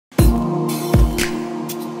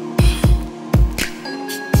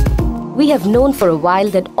We have known for a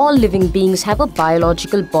while that all living beings have a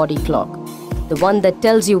biological body clock, the one that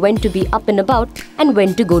tells you when to be up and about and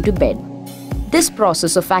when to go to bed. This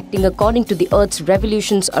process of acting according to the Earth's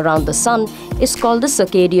revolutions around the sun is called the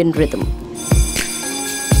circadian rhythm.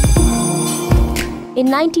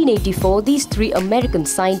 In 1984, these three American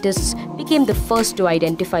scientists became the first to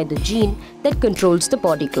identify the gene that controls the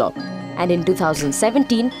body clock. And in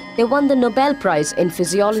 2017, they won the Nobel Prize in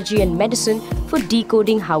Physiology and Medicine for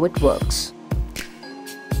decoding how it works.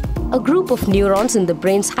 A group of neurons in the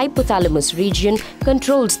brain's hypothalamus region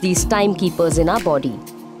controls these timekeepers in our body.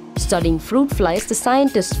 Studying fruit flies, the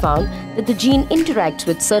scientists found that the gene interacts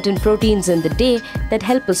with certain proteins in the day that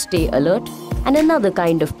help us stay alert, and another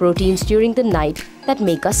kind of proteins during the night that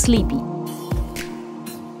make us sleepy.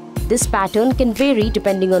 This pattern can vary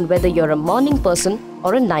depending on whether you're a morning person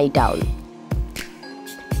or a night owl.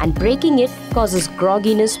 And breaking it causes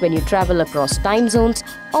grogginess when you travel across time zones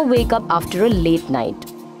or wake up after a late night.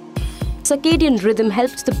 Circadian rhythm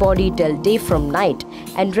helps the body tell day from night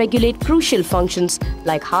and regulate crucial functions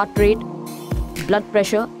like heart rate, blood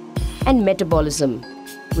pressure, and metabolism,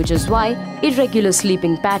 which is why irregular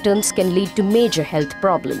sleeping patterns can lead to major health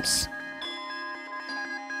problems.